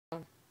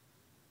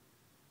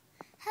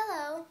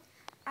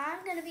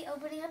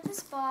opening up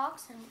this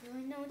box. I don't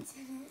really know what's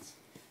in it.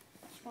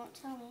 She won't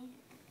tell me.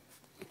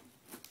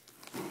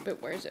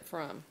 But where's it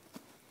from?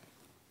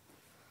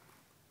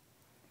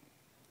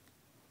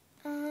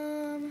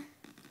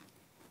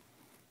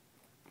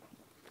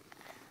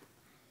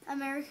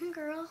 American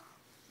Girl.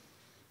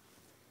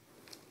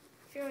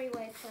 Fairy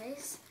Way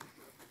Place.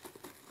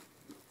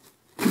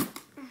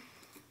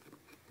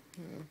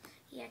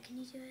 Yeah, can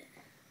you do it?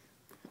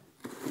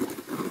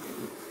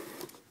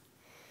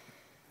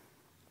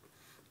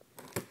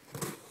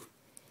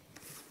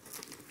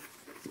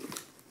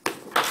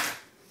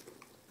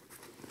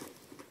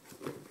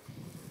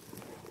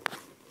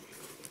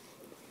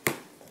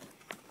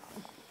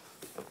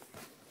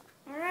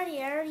 Alrighty,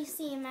 I already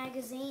see a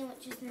magazine,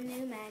 which is the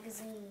new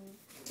magazine.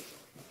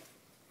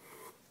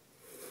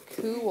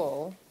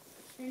 Cool.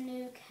 The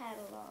new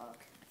catalog.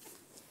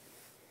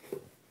 I'm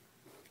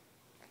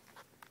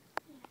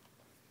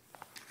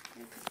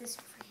gonna put this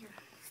over here.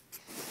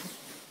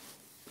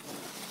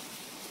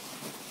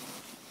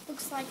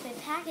 Looks like they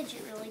package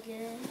it really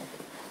good.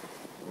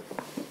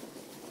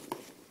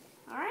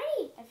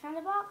 Alrighty, I found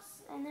a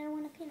box and there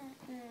went a peanut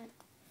in it.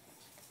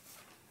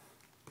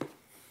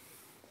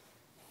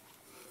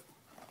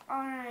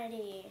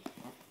 Alrighty.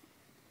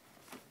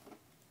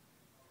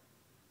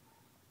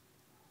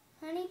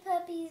 Honey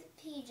Puppy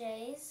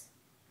PJs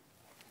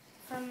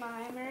from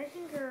My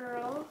American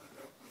Girl.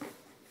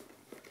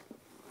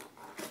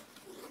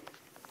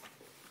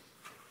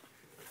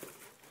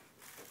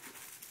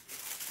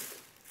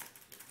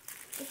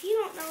 If you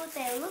don't know what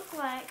they look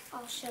like,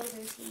 I'll show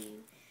them to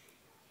you.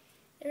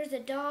 There's a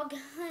dog,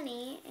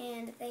 Honey,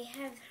 and they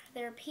have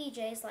their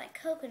PJs like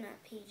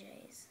coconut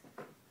PJs.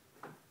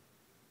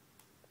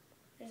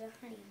 There's a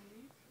honey on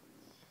it.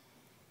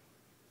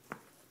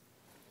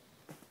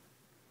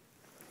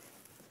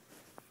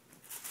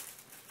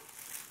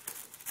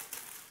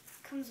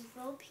 Comes with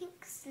little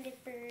pink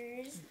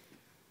slippers.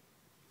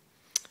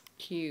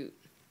 Cute.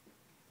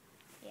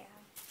 Yeah.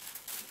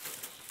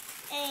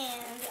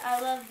 And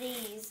I love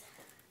these.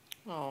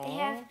 Aww. They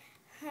have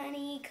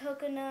honey,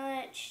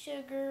 coconut,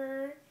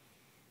 sugar,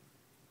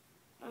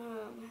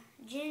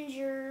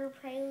 ginger,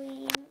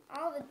 praline,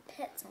 all the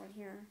pets on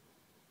here.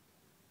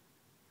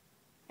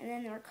 And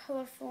then they're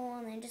colorful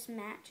and they just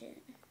match it.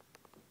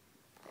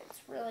 It's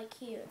really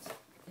cute.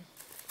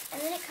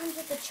 And then it comes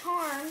with a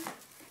charm.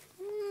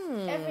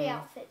 Every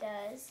outfit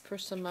does. For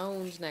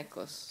Simone's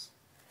necklace.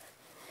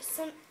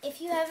 If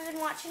you haven't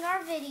been watching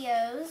our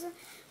videos,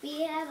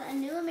 we have a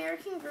new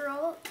American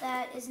Girl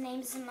that is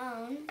named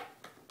Simone.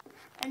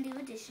 A new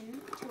addition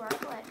to our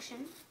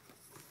collection.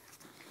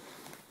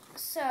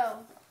 So,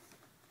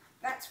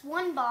 that's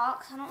one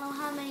box. I don't know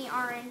how many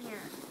are in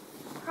here.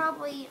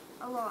 Probably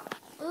a lot.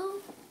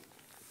 Ooh.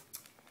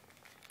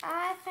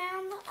 I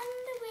found the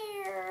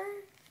underwear.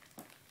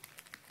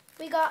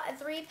 We got a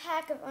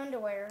 3-pack of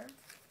underwear.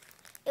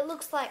 It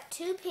looks like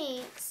 2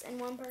 pinks and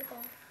 1 purple.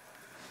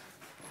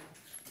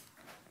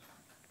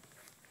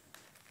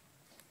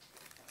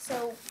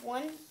 So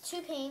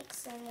 2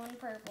 pinks and 1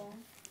 purple.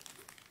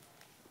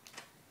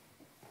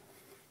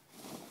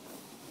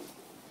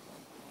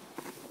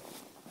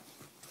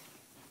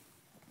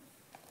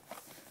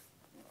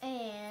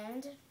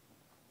 And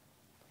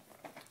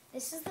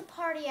this is the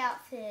party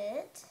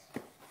outfit.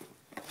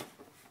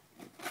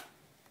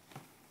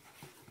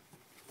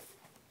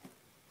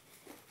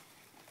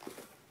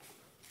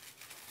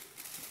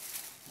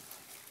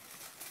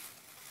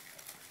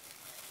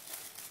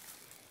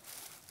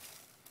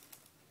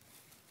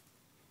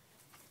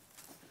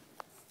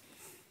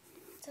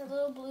 It's a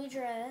little blue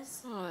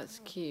dress. Oh, that's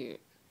cute.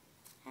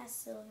 Has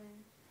silver.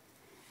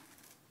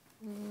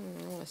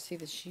 I want to see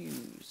the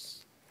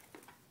shoes.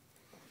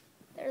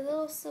 They're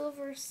little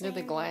silver sandals. They're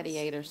the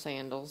gladiator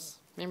sandals.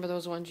 Remember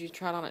those ones you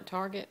tried on at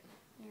Target?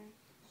 Yeah.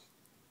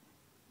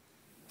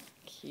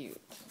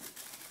 Cute.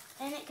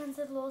 And it comes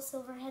with a little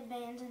silver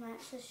headband to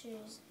match the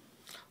shoes.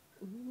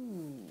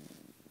 Ooh.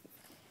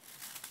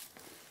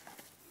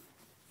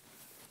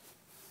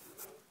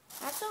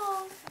 That's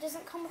all. It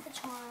doesn't come with a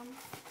charm.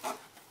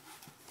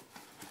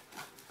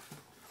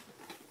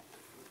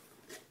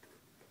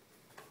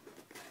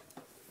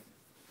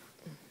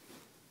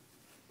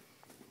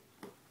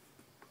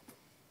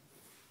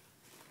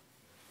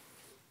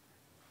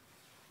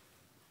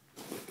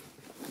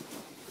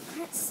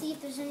 Let's see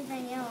if there's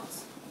anything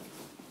else.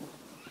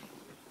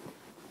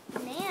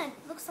 Man,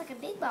 it looks like a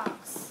big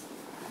box.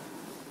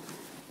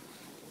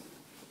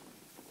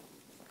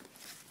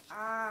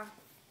 I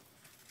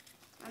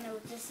know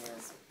what this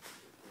is.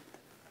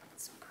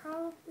 It's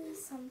probably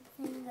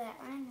something that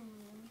I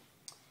know.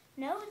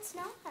 No, it's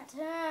not.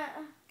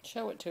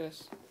 Show it to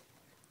us.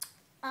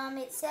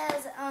 It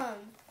says,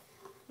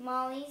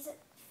 Molly's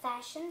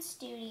Fashion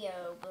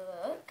Studio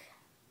book.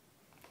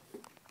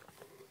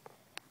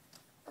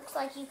 Looks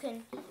like you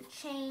can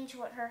change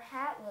what her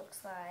hat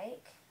looks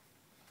like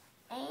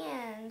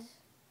and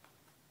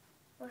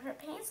what her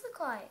pants look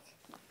like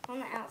on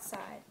the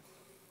outside.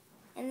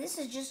 And this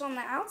is just on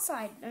the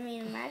outside. I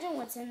mean, imagine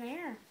what's in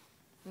there.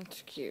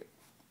 That's cute.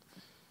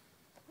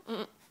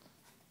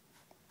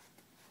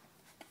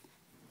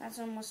 That's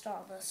almost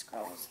all the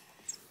scrolls.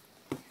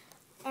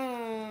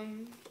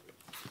 And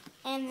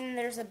then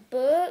there's a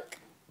book,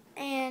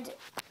 and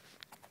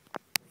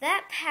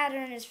that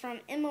pattern is from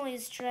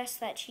Emily's dress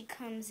that she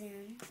comes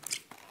in.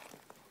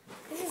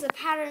 This is a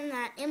pattern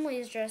that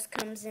Emily's dress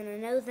comes in. I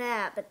know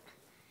that, but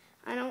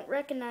I don't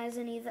recognize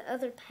any of the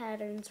other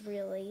patterns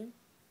really.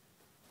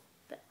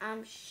 But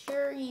I'm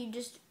sure you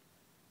just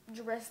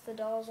dress the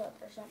dolls up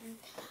or something.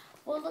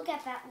 We'll look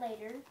at that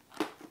later.